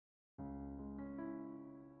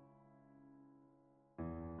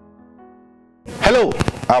Hello,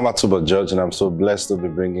 I'm Atuba George, and I'm so blessed to be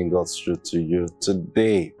bringing God's truth to you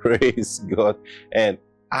today. Praise God. And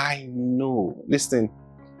I know, listen,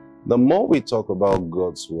 the more we talk about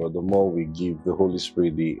God's word, the more we give the Holy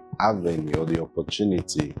Spirit the avenue or the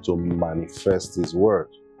opportunity to manifest His word.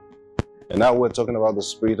 And now we're talking about the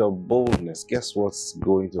spirit of boldness. Guess what's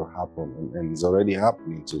going to happen? And it's already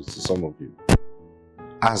happening to some of you.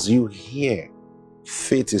 As you hear,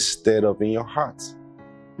 faith is stirred up in your heart.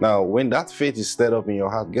 Now, when that faith is stirred up in your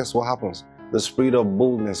heart, guess what happens? The spirit of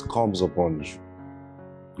boldness comes upon you.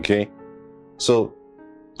 Okay? So,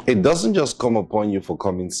 it doesn't just come upon you for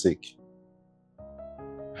coming sick.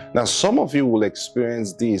 Now, some of you will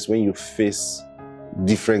experience this when you face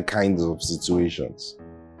different kinds of situations.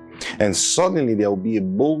 And suddenly there will be a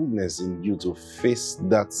boldness in you to face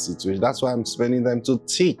that situation. That's why I'm spending time to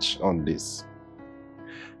teach on this.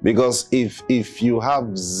 Because if you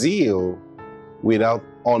have zeal without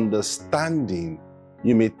understanding,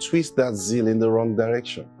 you may twist that zeal in the wrong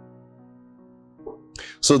direction.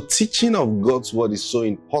 So teaching of God's word is so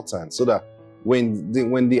important, so that when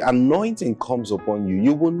the anointing comes upon you,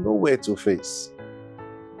 you will know where to face.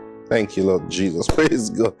 Thank you, Lord Jesus. Praise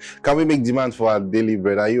God. Can we make demand for our daily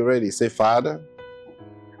bread? Are you ready? Say, Father,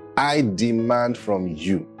 I demand from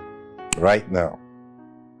you right now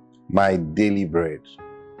my daily bread,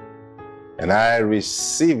 and I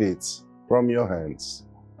receive it from your hands.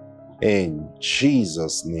 In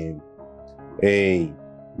Jesus' name,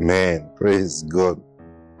 amen. Praise God.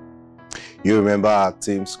 You remember our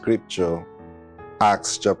theme scripture,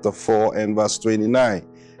 Acts chapter 4 and verse 29.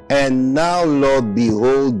 And now, Lord,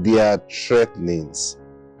 behold their threatenings,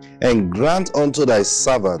 and grant unto thy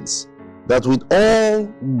servants that with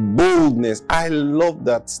all boldness, I love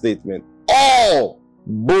that statement, all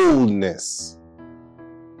boldness.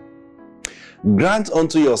 Grant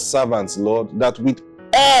unto your servants, Lord, that with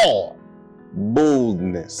all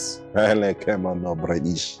boldness, they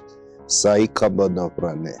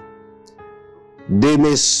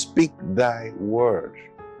may speak thy word.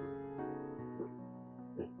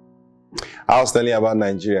 I was telling you about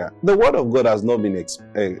Nigeria. The word of God has not been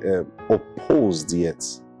opposed yet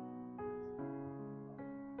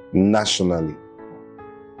nationally,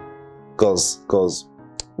 because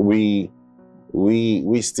we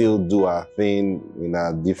still do our thing in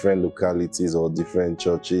our different localities or different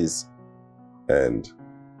churches, and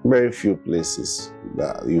very few places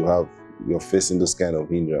that you're facing those kind of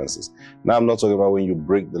hindrances. Now, I'm not talking about when you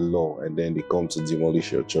break the law and then they come to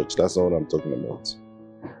demolish your church. That's not what I'm talking about.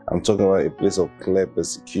 I'm talking about a place of clear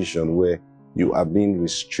persecution where you are being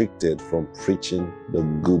restricted from preaching the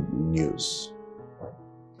good news.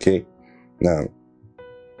 Okay? Now,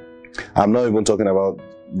 I'm not even talking about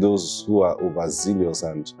those who are overzealous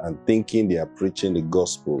and thinking they are preaching the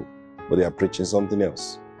gospel, but they are preaching something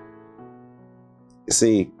else.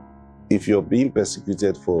 See, if you're being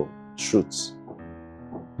persecuted for truth,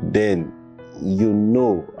 then you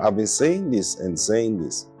know, I've been saying this and saying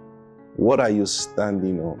this. What are you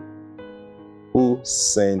standing on? Who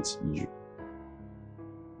sent you?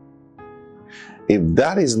 If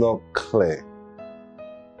that is not clear,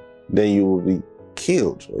 then you will be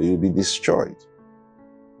killed or you'll be destroyed.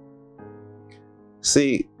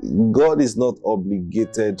 See, God is not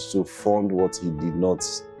obligated to fund what did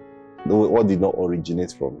not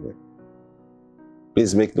originate from Him.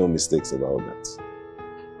 Please make no mistakes about that.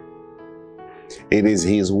 It is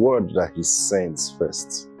His word that He sends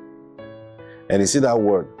first. And you see that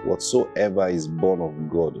word, whatsoever is born of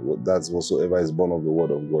God, that's whatsoever is born of the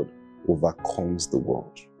word of God, overcomes the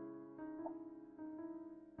world.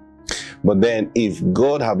 But then, if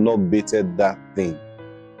God have not baited that thing,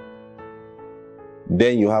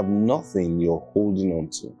 then you have nothing you're holding on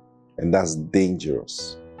to. And that's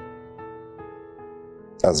dangerous.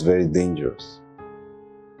 That's very dangerous.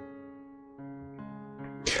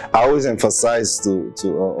 I always emphasize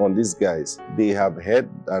on these guys, they have heard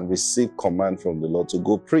and received command from the Lord to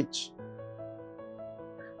go preach.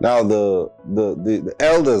 Now the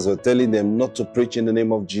elders were telling them not to preach in the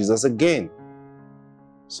name of Jesus again.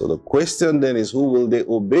 So the question then is, who will they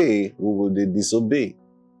obey? Who will they disobey?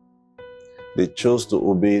 They chose to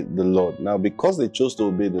obey the Lord. Now, because they chose to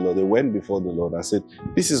obey the Lord, they went before the Lord and said,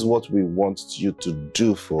 this is what we want you to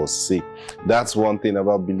do for us. See, that's one thing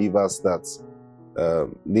about believers, that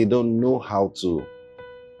they don't know how to,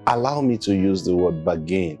 allow me to use the word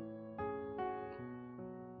bargain.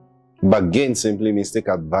 Bargain simply means take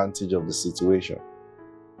advantage of the situation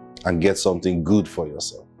and get something good for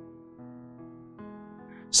yourself.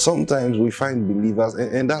 Sometimes we find believers,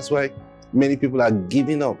 and that's why many people are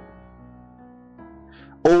giving up.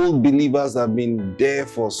 Old believers have been there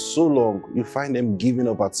for so long, you find them giving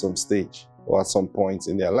up at some stage. or at some point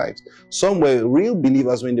in their lives. Some were real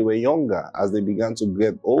believers when they were younger. As they began to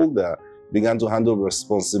get older, began to handle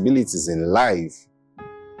responsibilities in life,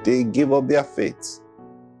 they gave up their faith.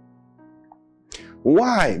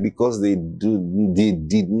 Why? Because they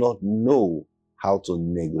did not know how to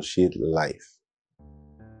negotiate life.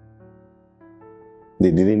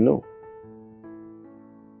 They didn't know.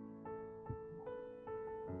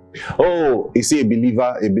 Oh, you see a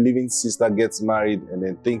believing sister gets married and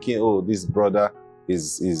then thinking, oh, this brother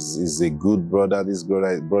is a good brother, this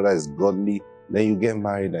brother is godly. Then you get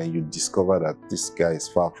married and you discover that this guy is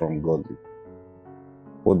far from godly.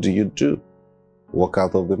 What do? Walk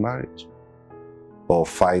out of the marriage or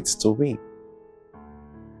fight to win?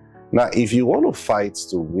 Now, if you want to fight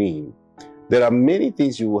to win, there are many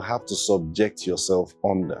things you will have to subject yourself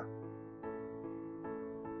under.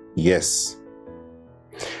 Yes.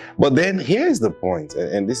 But then here's the point,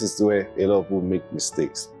 and this is where a lot of people make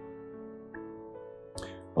mistakes.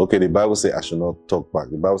 Okay, the Bible says I should not talk back.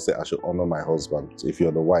 The Bible says I should honor my husband. So if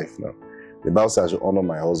you're the wife now, the Bible says I should honor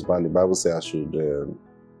my husband. The Bible says I should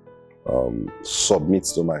submit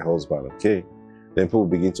to my husband. Okay, then people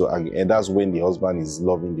begin to argue, and that's when the husband is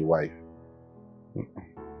loving the wife.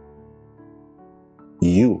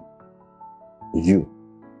 You.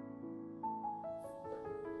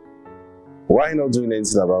 Why not doing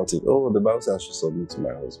anything about it? Oh, the Bible says I should submit to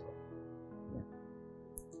my husband.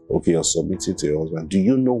 Okay, you're submitting to your husband. Do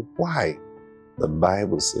you know why the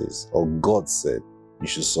Bible says, or God said, you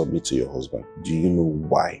should submit to your husband? Do you know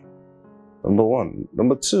why? Number one.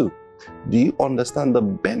 Number two, do you understand the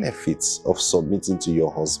benefits of submitting to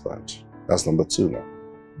your husband? That's number two now.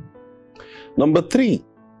 Number three,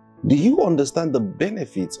 do you understand the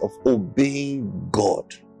benefits of obeying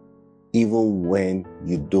God even when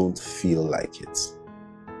you don't feel like it?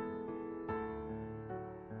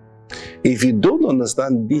 If you don't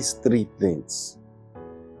understand these three things,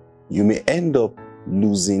 you may end up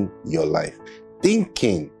losing your life,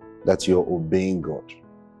 thinking that you're obeying God.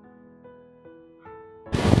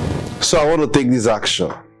 So I want to take this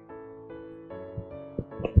action.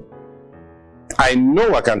 I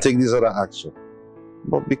know I can take this other action,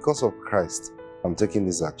 but because of Christ, I'm taking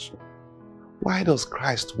this action. Why does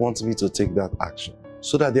Christ want me to take that action?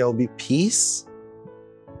 So that there will be peace?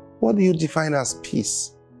 What do you define as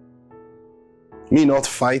peace? Me not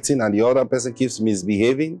fighting and the other person keeps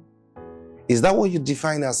misbehaving? Is that what you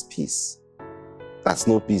define as peace? That's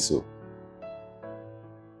no peace. Oh.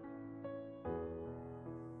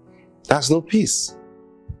 That's no peace.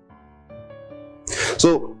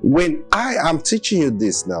 So when I am teaching you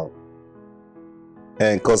this now,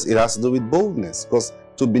 and because it has to do with boldness, because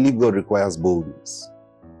to believe God requires boldness.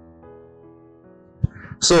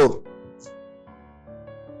 So,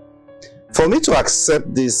 for me to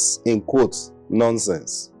accept this, in quotes,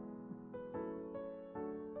 nonsense,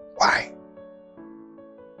 why?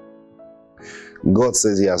 God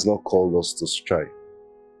says He has not called us to strife.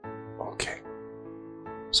 Okay.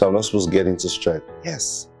 So I'm not supposed to get into strife.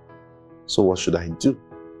 Yes. So what should I do?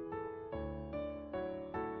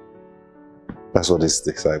 That's what these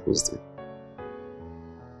disciples did.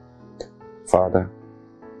 Father,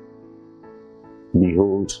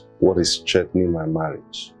 behold what is threatening my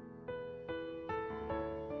marriage.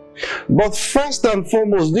 But first and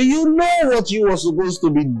foremost, do you know what you were supposed to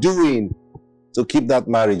be doing to keep that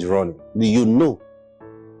marriage running? Do you know?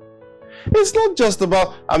 It's not just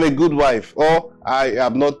about, I'm a good wife, or I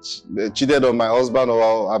have not cheated on my husband,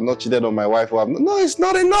 or I'm not cheated on my wife, or no, it's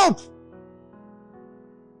not enough.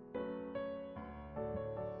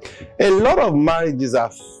 A lot of marriages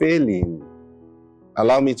are failing.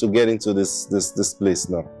 Allow me to get into this place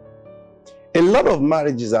now. A lot of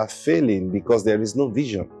marriages are failing because there is no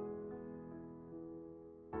vision.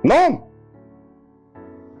 None.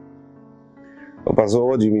 Oh, Pastor,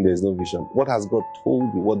 what do you mean there's no vision? What has God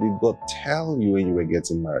told you? What did God tell you when you were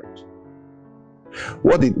getting married?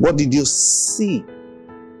 What did you see?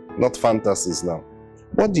 Not fantasies now.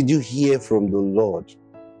 What did you hear from the Lord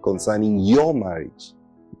concerning your marriage?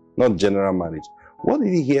 Not general marriage. What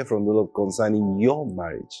did you hear from the Lord concerning your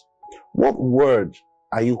marriage? What word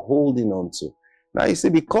are you holding on to? Now you see,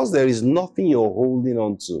 because there is nothing you're holding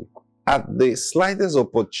on to, at the slightest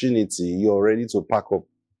opportunity, you're ready to pack up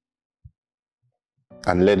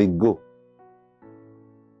and let it go.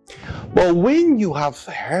 But when you have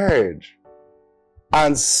heard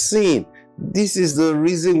and seen, this is the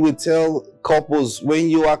reason we tell couples, when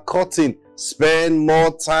you are courting, spend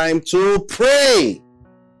more time to pray.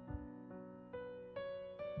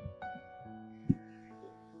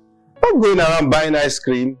 Not going around buying ice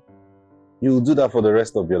cream. You will do that for the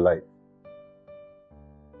rest of your life.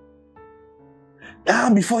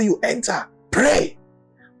 Now, before you enter, Pray.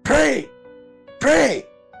 Pray. Pray.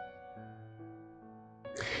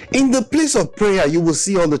 In the place of prayer, you will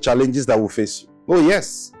see all the challenges that will face you. Oh,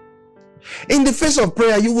 yes. In the face of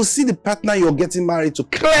prayer, you will see the partner you're getting married to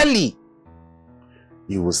clearly.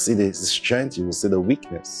 You will see the strength, you will see the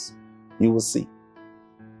weakness. You will see.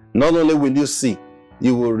 Not only will you see,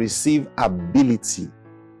 you will receive ability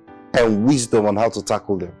and wisdom on how to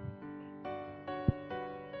tackle them.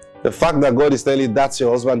 The fact that God is telling you that's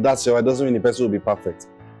your husband, that's your wife, doesn't mean the person will be perfect.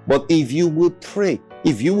 But if you will pray,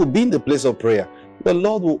 if you will be in the place of prayer, the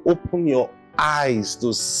Lord will open your eyes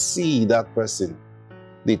to see that person,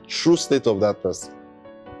 the true state of that person.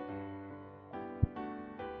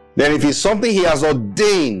 Then if it's something He has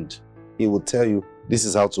ordained, He will tell you, this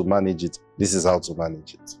is how to manage it, this is how to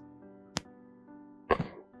manage it.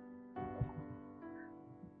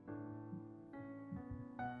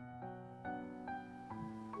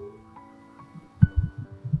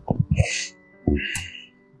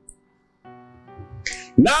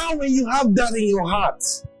 Now when you have that in your heart,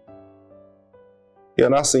 you're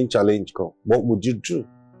not saying challenge come. What would you do?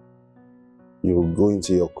 You will go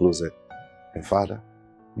into your closet and, Father,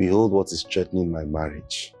 behold what is threatening my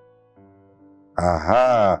marriage.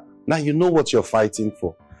 Aha. Now you know what you're fighting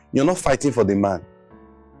for. You're not fighting for the man.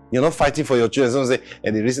 You're not fighting for your children. Someone say,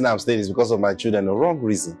 and the reason I'm staying is because of my children. The wrong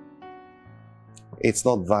reason. It's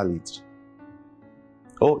not valid.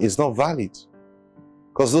 Oh, it's not valid.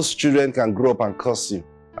 Because those children can grow up and curse you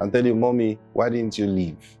and tell you, Mommy, why didn't you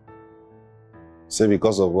leave? Say,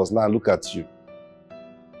 because of us. Now look at you.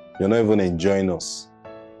 You're not even enjoying us.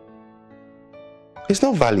 It's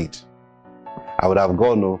not valid. I would have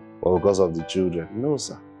gone, no, but because of the children. No,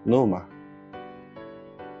 sir. No, ma.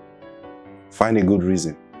 Find a good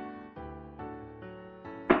reason.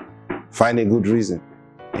 Find a good reason.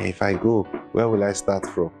 And if I go, where will I start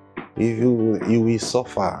from? If you will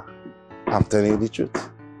suffer. I'm telling you the truth.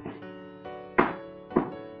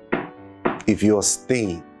 If you're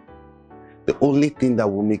staying, the only thing that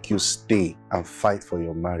will make you stay and fight for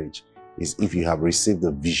your marriage is if you have received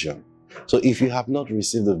the vision. So if you have not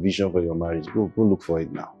received the vision for your marriage, go look for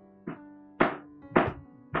it now.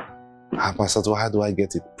 Pastor, how do I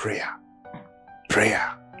get it? Prayer.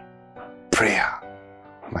 Prayer. Prayer.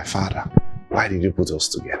 My Father, why did you put us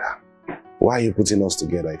together? Why are you putting us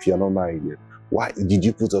together if you're not married yet? Why did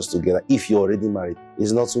you put us together if you're already married?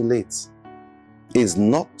 It's not too late. It's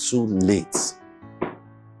not too late.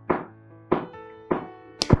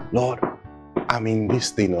 Lord, I'm in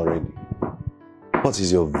this thing already. What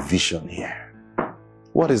is your vision here?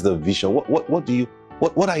 What is the vision?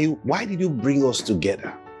 What are you, why did you bring us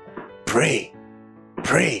together? Pray,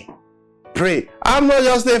 pray, pray. I'm not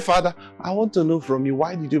just there, Father. I want to know from you,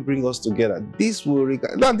 why did you bring us together? This will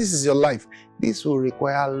require, now this is your life. This will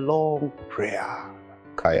require long prayer.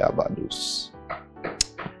 Kaya Badus.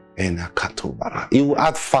 And Akatobara. It will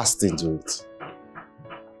add fasting to it.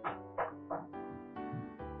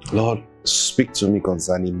 Lord, speak to me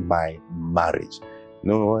concerning my marriage.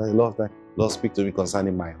 No, I love that. Lord, speak to me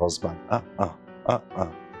concerning my husband.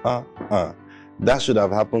 That should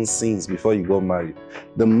have happened since before you got married.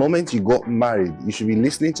 The moment you got married, you should be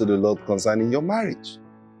listening to the Lord concerning your marriage.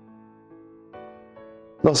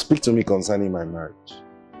 Lord, speak to me concerning my marriage.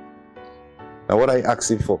 Now what are you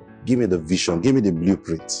asking for? Give me the vision. Give me the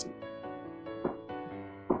blueprint.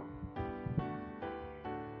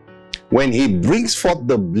 When He brings forth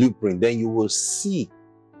the blueprint, then you will see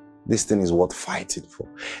this thing is worth fighting for.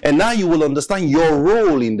 And now you will understand your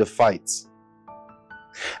role in the fight.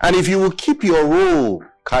 And if you will keep your role,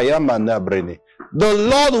 the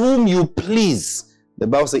Lord whom you please, the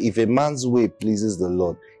Bible says, if a man's way pleases the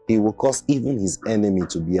Lord, He will cause even his enemy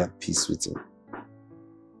to be at peace with him.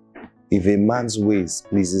 If a man's ways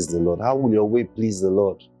pleases the Lord, how will your way please the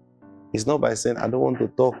Lord? It's not by saying, I don't want to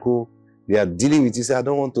talk. Oh. They are dealing with you, say, I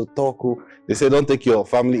don't want to talk. Oh. They say, don't take your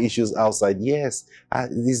family issues outside. Yes,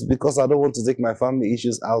 it's because I don't want to take my family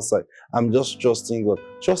issues outside. I'm just trusting God.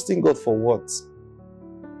 Trusting God for what?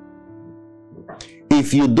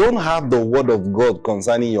 If you don't have the word of God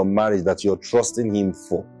concerning your marriage that you're trusting Him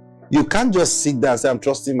for, you can't just sit there and say, I'm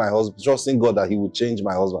trusting my husband, trusting God that He will change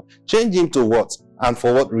my husband. Change him to what? And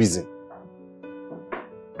for what reason?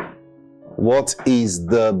 What is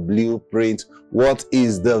the blueprint? What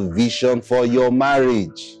is the vision for your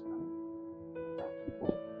marriage?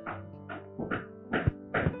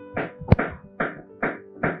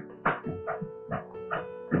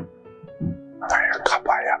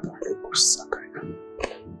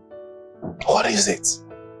 What is it?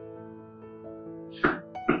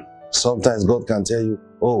 Sometimes God can tell you,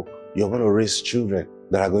 oh, you're going to raise children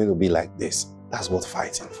that are going to be like this. That's what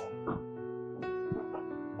fighting for.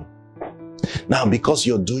 Now, because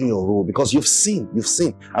you're doing your role, because you've seen.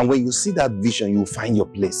 And when you see that vision, you find your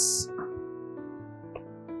place.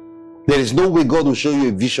 There is no way God will show you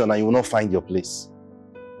a vision and you will not find your place.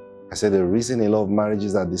 I said the reason a lot of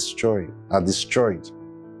marriages are destroyed.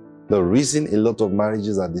 The reason a lot of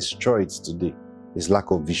marriages are destroyed today is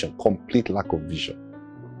lack of vision, complete lack of vision.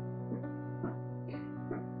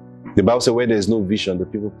 The Bible says where there is no vision, the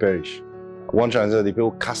people perish. One translation, the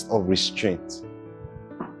people cast off restraint.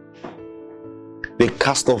 They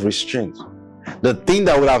cast off restraint. The thing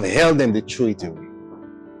that would have held them, they threw it away.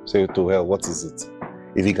 Say to hell, what is it?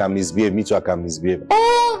 If he can misbehave, me too, I can misbehave.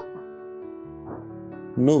 Oh!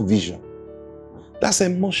 No vision. That's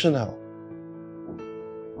emotional.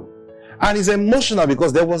 And it's emotional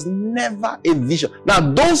because there was never a vision. Now,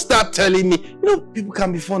 don't start telling me, people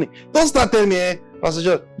can be funny. Don't start telling me, Pastor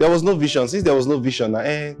John, there was no vision. Since there was no vision,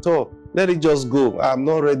 let it just go. I'm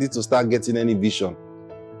not ready to start getting any vision.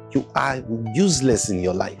 You are useless in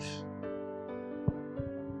your life.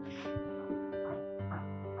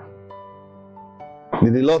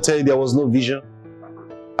 Did the Lord tell you there was no vision?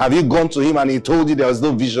 Have you gone to him and he told you there was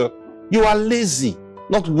no vision? You are lazy,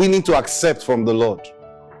 not willing to accept from the Lord.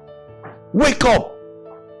 Wake up.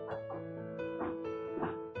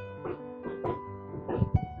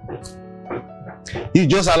 You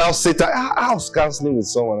just allow Satan. I was counseling with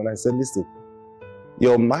someone and I said, listen,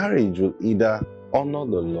 your marriage will either honor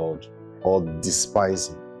the Lord or despise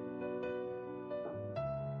him.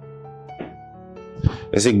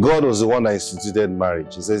 They say God was the one that instituted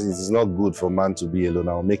marriage. He says it is not good for man to be alone.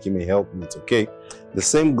 I will make him a helpmeet. Okay? The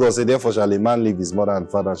same God said, therefore shall a man leave his mother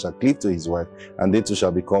and father and shall cleave to his wife, and they two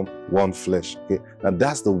shall become one flesh. Okay? Now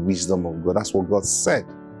that's the wisdom of God. That's what God said.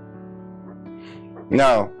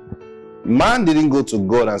 Now, man didn't go to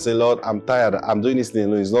God and say, Lord, I'm tired. I'm doing this thing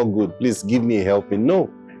alone. It's not good. Please give me a helping. No.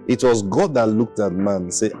 It was God that looked at man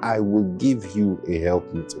and said, I will give you a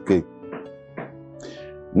helpmeet. Okay?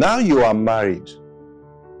 Now you are married.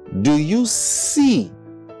 Do you see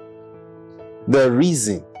the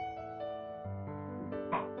reason?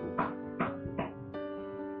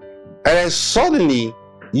 And then suddenly,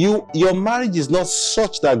 your marriage is not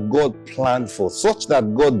such that God planned for, such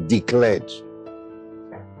that God declared.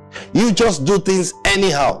 You just do things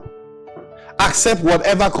anyhow. Accept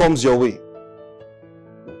whatever comes your way.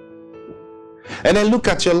 And then look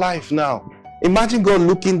at your life now. Imagine God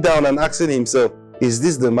looking down and asking himself, is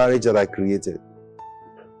this the marriage that I created?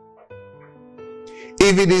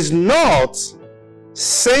 If it is not,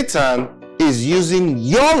 Satan is using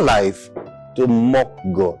your life to mock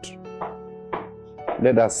God.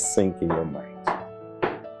 Let that sink in your mind.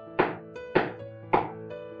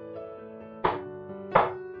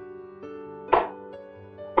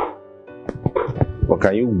 But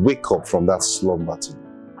can you wake up from that slumber today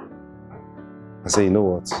and say, you know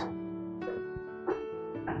what?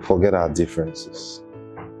 Forget our differences.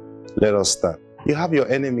 Let us stand. You have your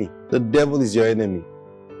enemy. The devil is your enemy.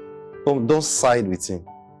 Don't side with him.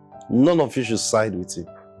 None of you should side with him.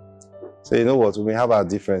 Say, you know what? We may have our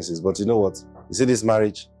differences, but you know what? You see this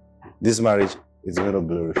marriage is going to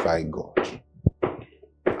glorify God.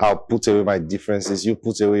 I'll put away my differences. You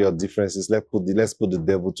put away your differences. Let's put the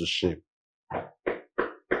devil to shame.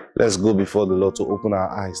 Let's go before the Lord to open our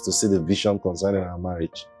eyes to see the vision concerning our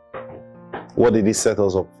marriage. What did he set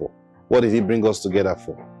us up for? What did he bring us together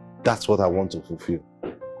for? That's what I want to fulfill.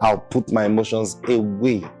 I'll put my emotions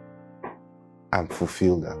away and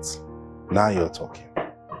fulfill that. Now you're talking.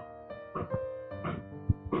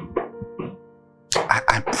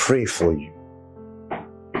 I pray for you.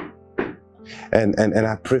 And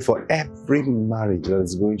I pray for every marriage that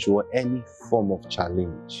is going through any form of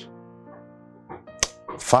challenge.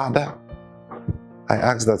 Father, I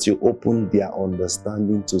ask that you open their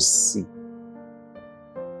understanding to see.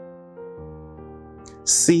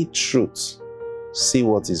 See truth. See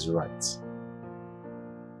what is right.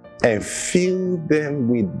 And fill them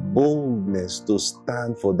with boldness to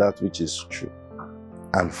stand for that which is true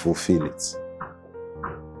and fulfill it.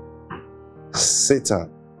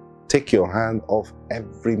 Satan, take your hand off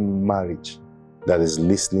every marriage that is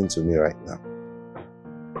listening to me right now.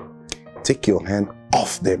 Take your hand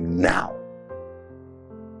off them now.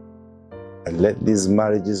 And let these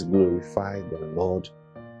marriages glorify the Lord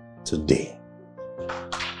today.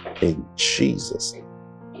 In Jesus' name.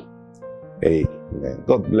 Amen.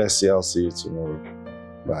 God bless you. I'll see you tomorrow.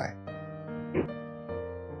 Bye.